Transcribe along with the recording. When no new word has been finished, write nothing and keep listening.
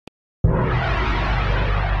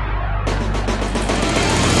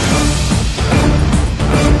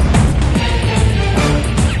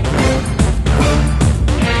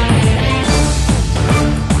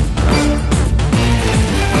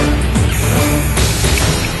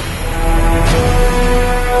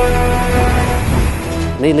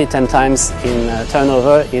nearly 10 times in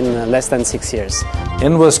turnover in less than 6 years.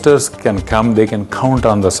 Investors can come, they can count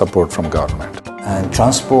on the support from government. And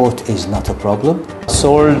transport is not a problem.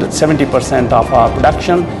 Sold 70% of our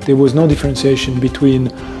production. There was no differentiation between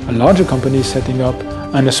a larger company setting up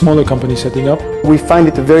and a smaller company setting up. We find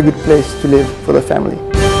it a very good place to live for the family.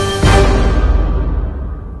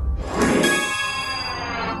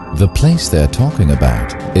 The place they're talking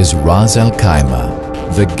about is Ras Al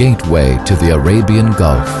Khaimah, the gateway to the Arabian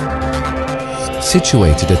Gulf.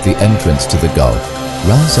 Situated at the entrance to the Gulf,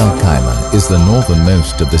 Ras Al Khaimah is the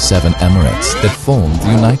northernmost of the 7 emirates that form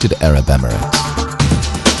the United Arab Emirates.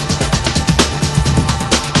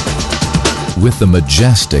 With the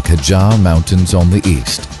majestic Hajar Mountains on the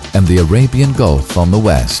east and the Arabian Gulf on the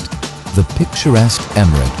west, the picturesque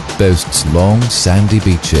emirate boasts long sandy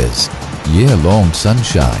beaches, year-long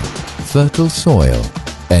sunshine, fertile soil,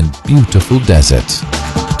 and beautiful deserts.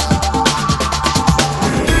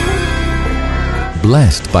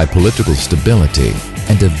 Blessed by political stability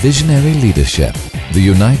and a visionary leadership, the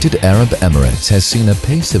United Arab Emirates has seen a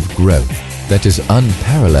pace of growth that is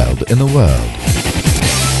unparalleled in the world.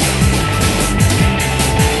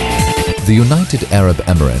 The United Arab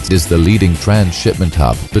Emirates is the leading transshipment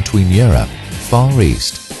hub between Europe, Far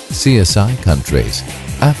East, CSI countries,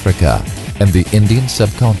 Africa, and the Indian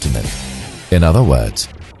subcontinent. In other words,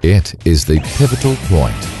 it is the pivotal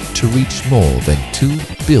point to reach more than 2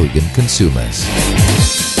 billion consumers.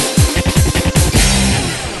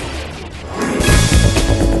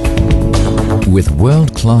 With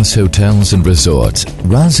world-class hotels and resorts,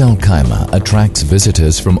 Ras Al Khaimah attracts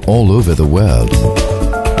visitors from all over the world.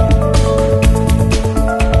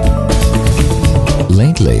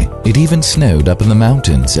 Lately, it even snowed up in the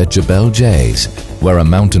mountains at Jebel Jais, where a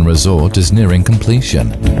mountain resort is nearing completion.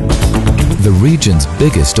 The region's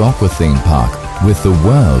biggest aqua theme park, with the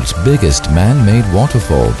world's biggest man-made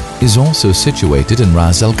waterfall, is also situated in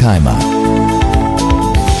Ras Al Khaimah.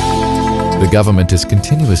 The government is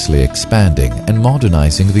continuously expanding and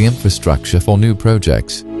modernizing the infrastructure for new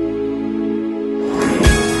projects.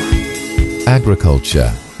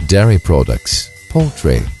 Agriculture, dairy products,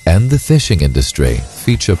 poultry, and the fishing industry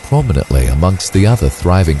feature prominently amongst the other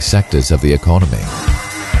thriving sectors of the economy.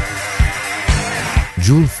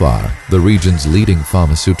 Julfar, the region's leading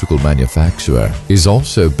pharmaceutical manufacturer, is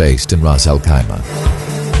also based in Ras Al Khaimah.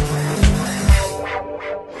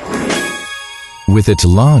 With its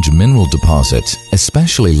large mineral deposits,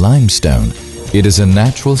 especially limestone, it is a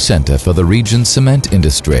natural center for the region's cement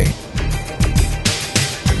industry.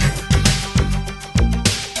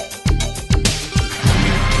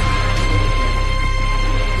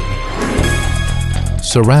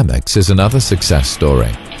 Ceramics is another success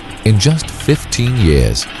story. In just 15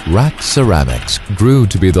 years, RAK Ceramics grew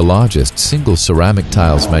to be the largest single ceramic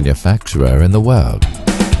tiles manufacturer in the world.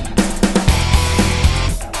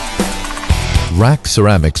 RAK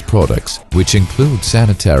Ceramics products, which include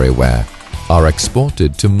sanitary ware, are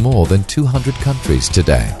exported to more than 200 countries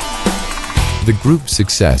today. The group's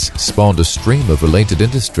success spawned a stream of related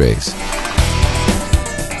industries.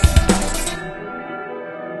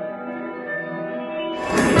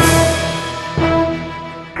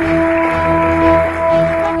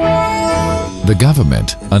 The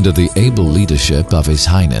government, under the able leadership of His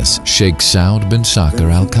Highness Sheikh Saud bin Sakr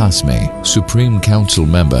Al Qasmi, Supreme Council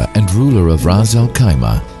member and ruler of Ras Al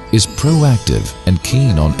Khaimah, is proactive and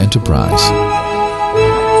keen on enterprise.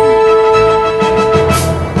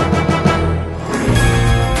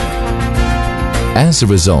 As a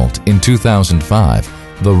result, in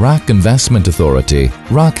 2005, the RAK Investment Authority,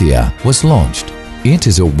 RAKIA, was launched. It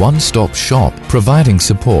is a one-stop shop providing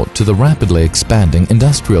support to the rapidly expanding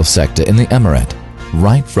industrial sector in the Emirate,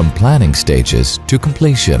 right from planning stages to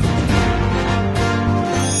completion.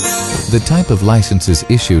 The type of licenses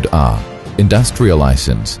issued are industrial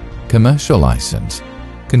license, commercial license,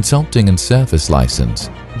 consulting and service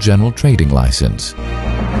license, general trading license.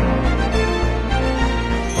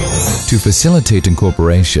 To facilitate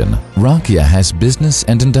incorporation, RAKIA has business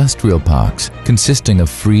and industrial parks consisting of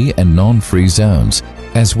free and non-free zones,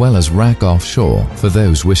 as well as RAK Offshore for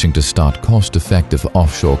those wishing to start cost-effective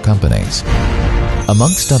offshore companies.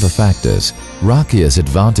 Amongst other factors, RAKIA's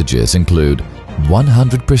advantages include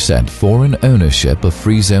 100% foreign ownership of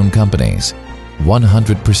free zone companies,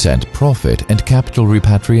 100% profit and capital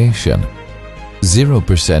repatriation,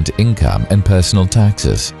 0% income and personal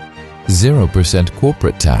taxes, 0%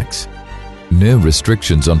 corporate tax, no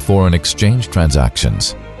restrictions on foreign exchange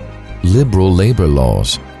transactions, liberal labor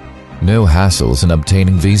laws, no hassles in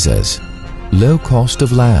obtaining visas, low cost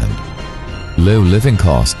of land, low living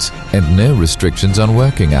costs, and no restrictions on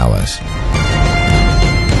working hours.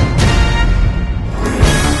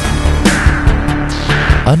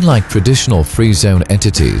 Unlike traditional free zone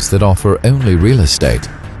entities that offer only real estate,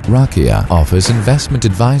 RAKIA offers investment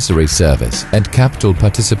advisory service and capital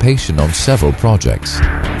participation on several projects.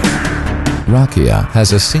 RAKIA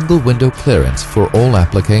has a single window clearance for all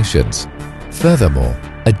applications. Furthermore,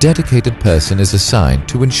 a dedicated person is assigned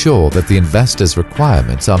to ensure that the investor's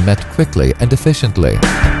requirements are met quickly and efficiently.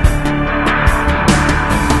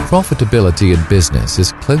 Profitability in business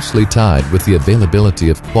is closely tied with the availability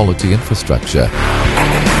of quality infrastructure.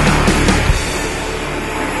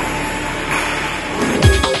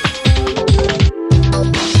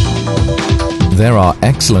 There are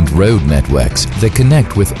excellent road networks that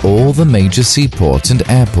connect with all the major seaports and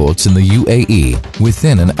airports in the UAE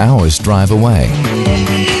within an hour's drive away.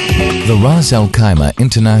 The Ras Al Khaimah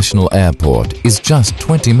International Airport is just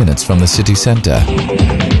 20 minutes from the city centre.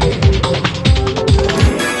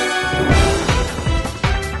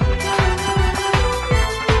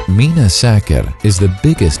 Mina Sakir is the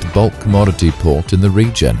biggest bulk commodity port in the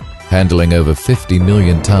region, handling over 50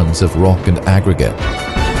 million tons of rock and aggregate.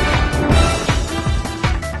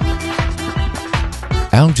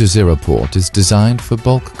 Al Jazeera Port is designed for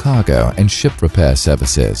bulk cargo and ship repair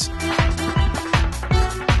services.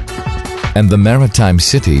 And the maritime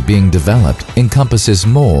city being developed encompasses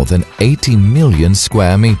more than 80 million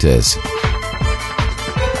square meters.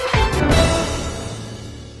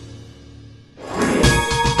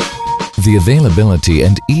 The availability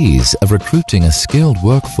and ease of recruiting a skilled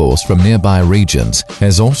workforce from nearby regions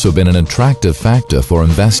has also been an attractive factor for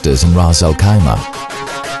investors in Ras Al Khaimah.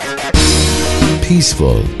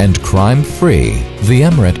 Peaceful and crime-free, the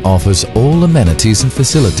Emirate offers all amenities and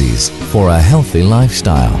facilities for a healthy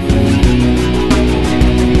lifestyle.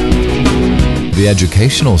 The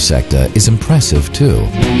educational sector is impressive too.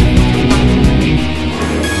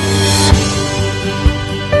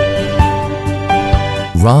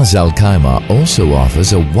 Ras Al Khaimah also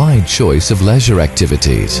offers a wide choice of leisure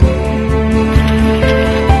activities.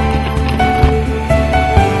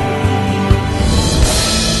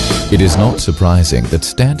 It is not surprising that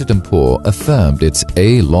Standard & Poor affirmed its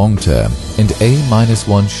A long-term and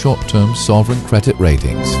A-1 short-term sovereign credit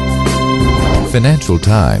ratings. Financial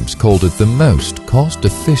Times called it the most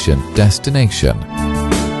cost-efficient destination.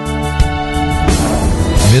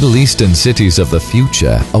 Middle Eastern Cities of the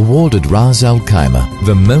Future awarded Ras Al Khaimah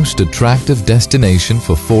the most attractive destination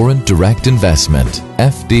for foreign direct investment,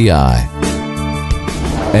 FDI.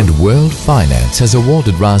 And World Finance has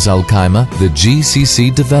awarded Ras Al Khaimah the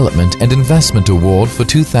GCC Development and Investment Award for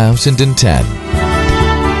 2010.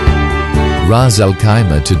 Ras Al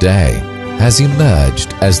Khaimah today has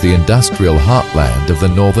emerged as the industrial heartland of the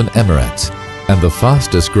Northern Emirates and the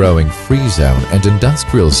fastest growing free zone and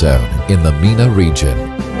industrial zone in the MENA region.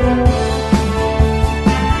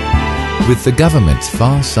 With the government's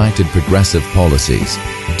far-sighted progressive policies,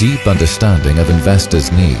 deep understanding of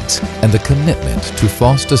investors' needs, and the commitment to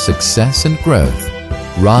foster success and growth,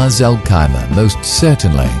 Ras Al Khaimah most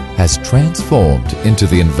certainly has transformed into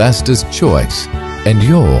the investor's choice and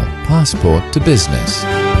your passport to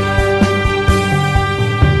business.